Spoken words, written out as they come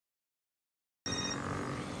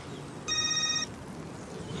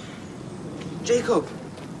Jacob,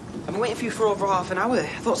 I've been waiting for you for over half an hour. I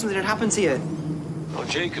thought something had happened to you. Oh,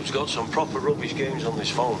 Jacob's got some proper rubbish games on this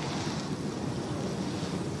phone.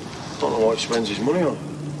 Don't know what he spends his money on.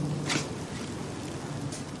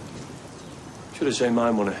 Should have saved my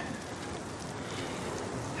money.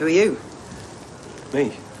 Who are you?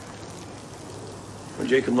 Me? Will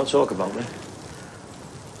Jacob not talk about me?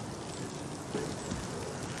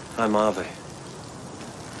 I'm Harvey.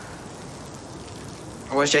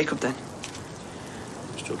 Where's Jacob then?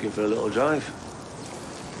 Just took him for a little drive.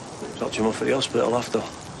 Dropped him off at the hospital after.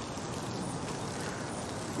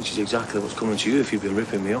 Which is exactly what's coming to you if you've been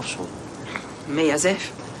ripping me off, son. Me, as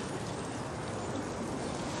if?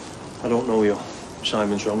 I don't know you,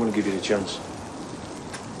 Simon, so I'm going to give you the chance.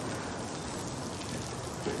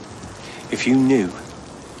 If you knew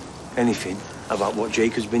anything about what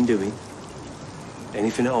Jacob's been doing,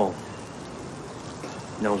 anything at all,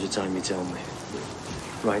 now's the time you tell me.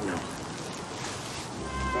 Right now.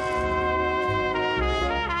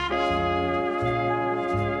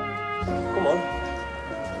 Come on.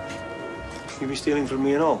 You be stealing from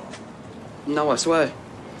me and all? No, I swear.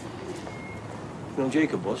 You know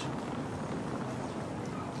Jacob was?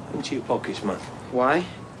 Into your pockets, man. Why?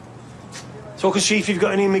 So I can see if you've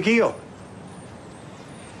got any McGee.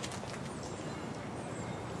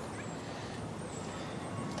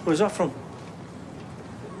 Where's that from?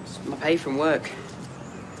 It's my pay from work.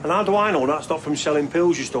 And how do I know that's not from selling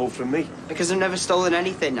pills you stole from me? Because I've never stolen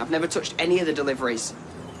anything. I've never touched any of the deliveries.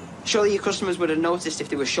 Surely your customers would have noticed if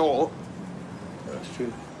they were short. That's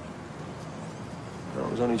true. That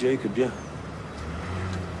was only Jacob, yeah.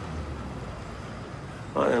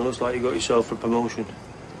 Right then, looks like you got yourself a promotion.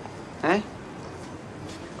 Eh?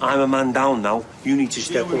 I'm a man down now. You need to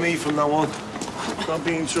step up. Deal with me from now on. I'll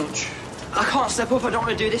be in touch. I can't step up. I don't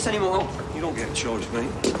want to do this anymore. You don't get a choice, mate.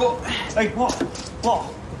 But... Hey, what?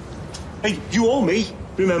 What? Hey, you owe me,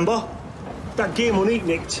 remember? That game money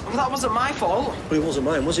nicked. Well, that wasn't my fault. But it wasn't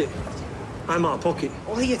mine, was it? I'm out of pocket.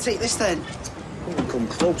 Well, here, take this then. Don't come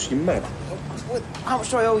close, you mad. Well, how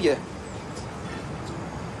much do I owe you?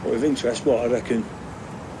 What, with interest, what, I reckon?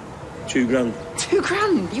 2 grand. 2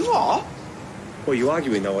 grand? You are? What, are you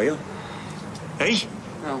arguing now, are you? Hey?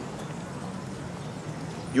 No.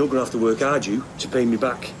 You're going to have to work hard, you, to pay me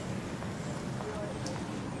back.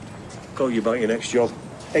 Call you about your next job.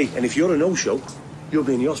 Hey, and if you're a no-show, you'll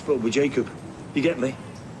be in the hospital with Jacob. You get me?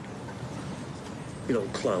 You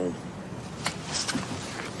little clown.